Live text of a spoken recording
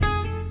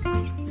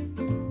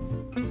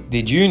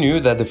Did you know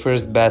that the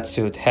first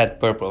batsuit had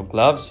purple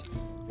gloves?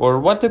 Or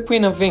what the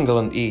Queen of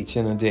England eats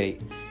in a day?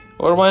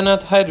 Or why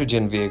not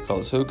hydrogen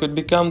vehicles who could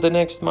become the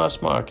next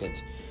mass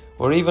market?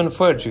 Or even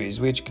fir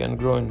trees which can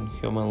grow in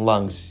human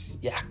lungs?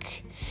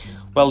 Yuck!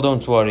 Well,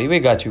 don't worry,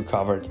 we got you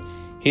covered.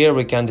 Here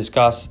we can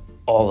discuss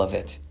all of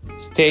it.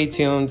 Stay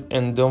tuned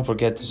and don't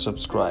forget to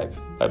subscribe.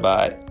 Bye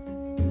bye.